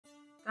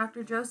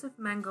Dr. Joseph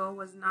Mengele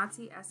was a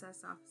Nazi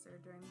SS officer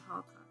during the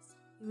Holocaust.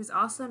 He was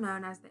also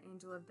known as the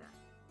Angel of Death.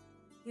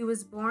 He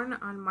was born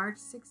on March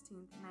 16,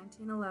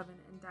 1911,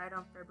 and died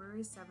on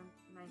February 7,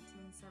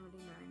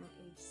 1979, at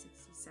age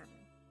 67.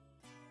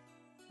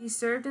 He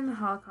served in the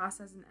Holocaust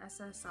as an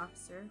SS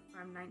officer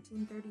from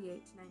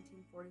 1938 to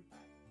 1945.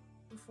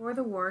 Before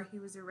the war,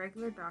 he was a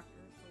regular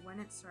doctor, but when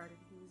it started,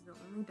 he was the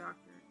only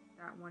doctor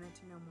that wanted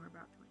to know more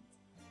about twins,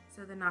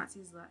 so the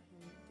Nazis let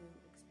him do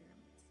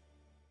experiments.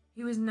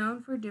 He was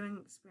known for doing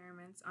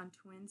experiments on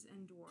twins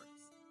and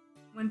dwarfs.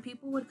 When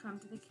people would come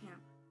to the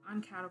camp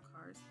on cattle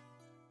cars,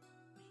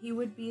 he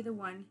would be the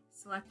one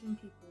selecting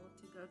people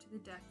to go to the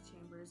death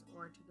chambers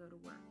or to go to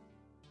work.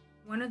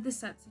 One of the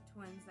sets of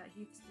twins that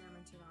he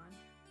experimented on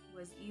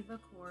was Eva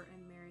Kor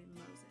and Marion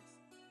Moses.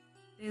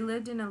 They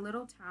lived in a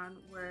little town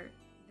where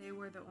they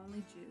were the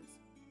only Jews,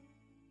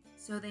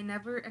 so they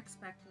never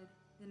expected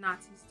the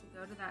Nazis to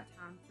go to that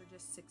town for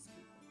just 6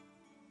 people.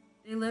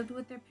 They lived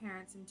with their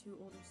parents and 2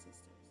 older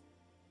sisters.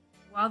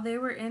 While they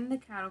were in the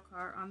cattle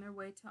car on their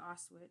way to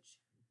Auschwitz,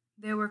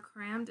 they were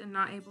crammed and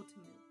not able to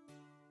move.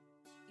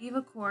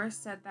 Eva Kor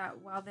said that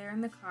while they're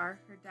in the car,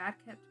 her dad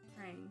kept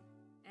praying,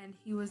 and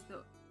he was the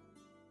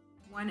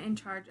one in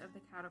charge of the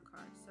cattle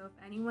car, so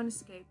if anyone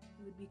escaped,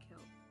 he would be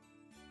killed.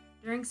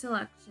 During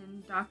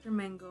selection, Dr.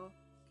 Mengele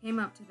came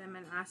up to them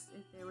and asked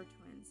if they were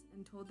twins,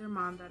 and told their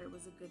mom that it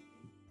was a good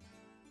thing.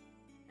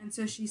 And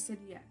so she said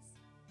yes.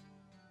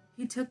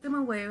 He took them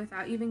away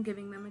without even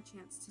giving them a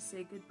chance to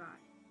say goodbye,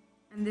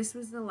 and this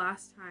was the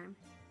last time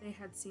they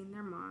had seen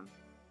their mom,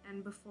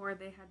 and before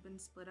they had been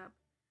split up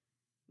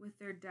with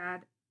their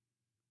dad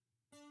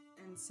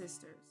and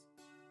sisters.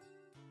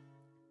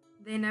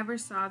 They never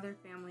saw their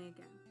family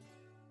again.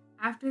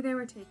 After they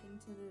were taken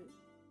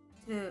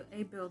to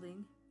a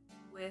building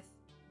with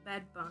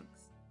bed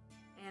bunks,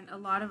 and a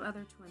lot of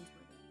other twins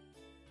were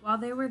there. While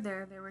they were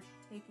there, they were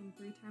taken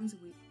 3 times a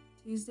week,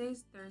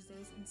 Tuesdays,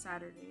 Thursdays, and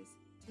Saturdays,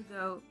 to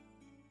go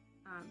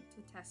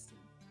to testing.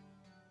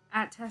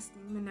 At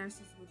testing, the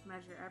nurses would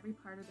measure every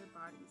part of their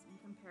bodies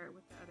and compare it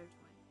with the other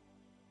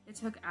twin. It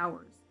took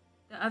hours.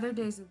 The other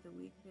days of the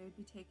week, they would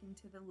be taken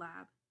to the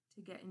lab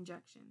to get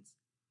injections.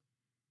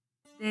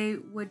 They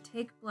would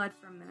take blood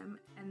from them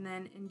and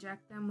then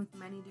inject them with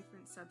many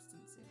different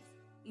substances.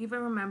 Eva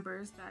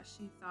remembers that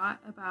she thought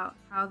about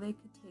how they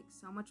could take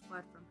so much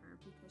blood from her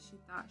because she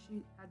thought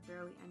she had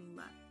barely any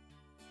left.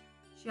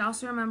 She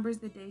also remembers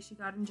the day she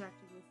got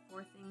injected with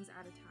 4 things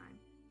at a time,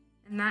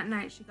 and that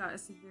night she got a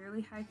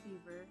severely high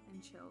fever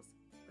and chills,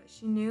 but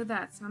she knew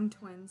that some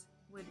twins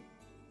would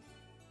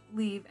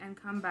leave and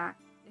come back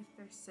if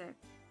they're sick,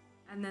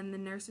 and then the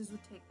nurses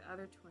would take the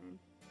other twin,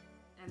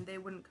 and they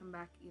wouldn't come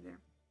back either.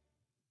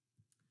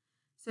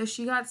 So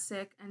she got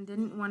sick and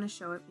didn't want to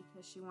show it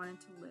because she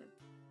wanted to live.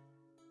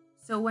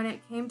 So when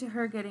it came to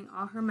her getting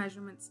all her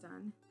measurements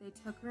done, they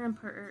took her and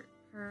put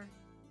her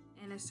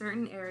in a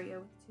certain area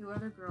with 2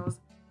 other girls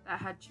that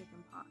had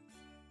chicken pox.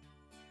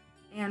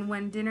 And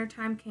when dinner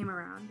time came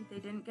around, they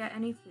didn't get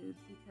any food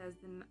because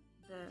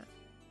the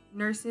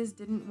nurses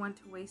didn't want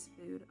to waste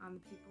food on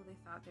the people they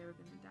thought they were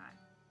going to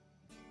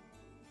die.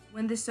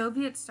 When the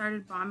Soviets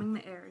started bombing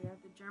the area,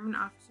 the German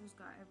officers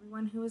got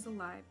everyone who was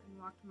alive and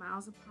walked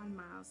miles upon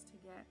miles to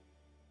get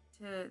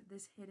to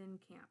this hidden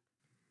camp.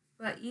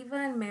 But Eva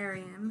and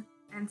Miriam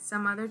and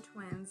some other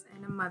twins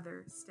and a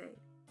mother stayed.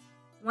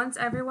 Once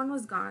everyone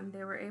was gone,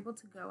 they were able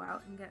to go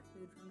out and get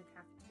food from the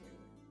cafeteria.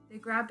 They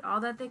grabbed all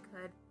that they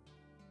could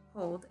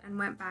hold and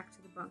went back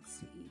to the bunks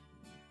to eat.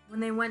 When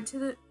they went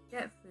to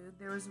get food,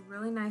 there was a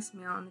really nice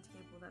meal on the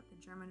table that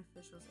the German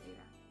officials ate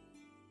at.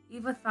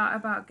 Eva thought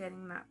about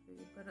getting that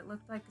food, but it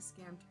looked like a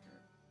scam to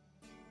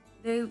her.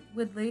 They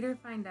would later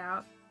find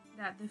out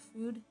that the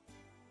food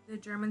the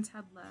Germans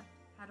had left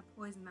had a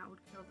poison that would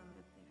kill them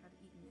if they had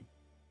eaten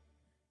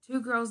it. 2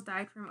 girls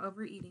died from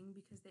overeating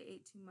because they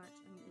ate too much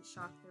and it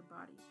shocked their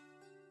body.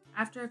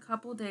 After a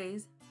couple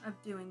days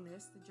of doing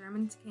this, the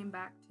Germans came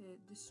back to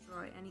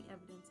destroy any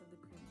evidence of the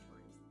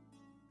crematories.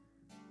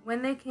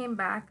 When they came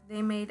back,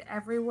 they made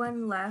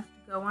everyone left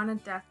go on a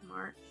death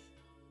march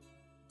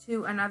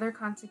to another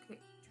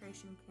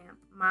concentration camp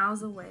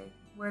miles away,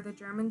 where the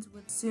Germans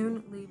would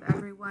soon leave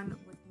everyone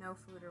with no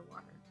food or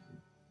water.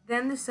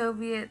 Then the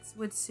Soviets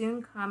would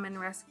soon come and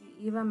rescue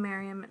Eva,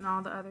 Miriam, and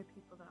all the other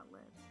people that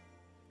lived.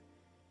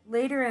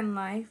 Later in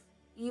life,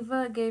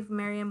 Eva gave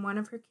Miriam one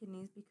of her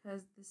kidneys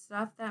because the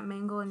stuff that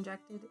Mengele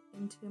injected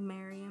into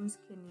Miriam's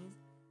kidneys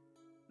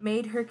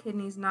made her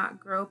kidneys not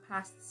grow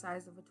past the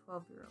size of a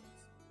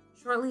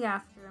 12-year-old's. Shortly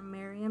after,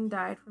 Miriam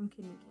died from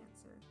kidney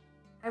cancer.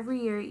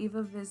 Every year,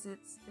 Eva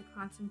visits the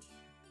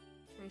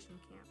concentration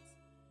camps.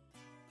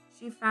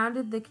 She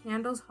founded the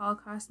Candles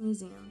Holocaust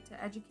Museum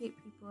to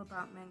educate people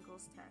about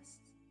Mengele's tests.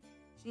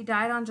 She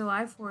died on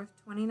July 4,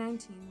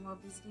 2019, while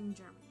visiting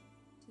Germany.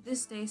 To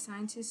this day,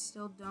 scientists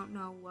still don't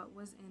know what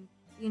was in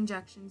the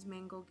injections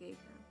Mengele gave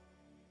her.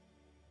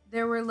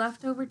 There were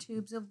leftover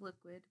tubes of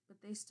liquid, but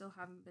they still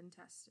haven't been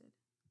tested.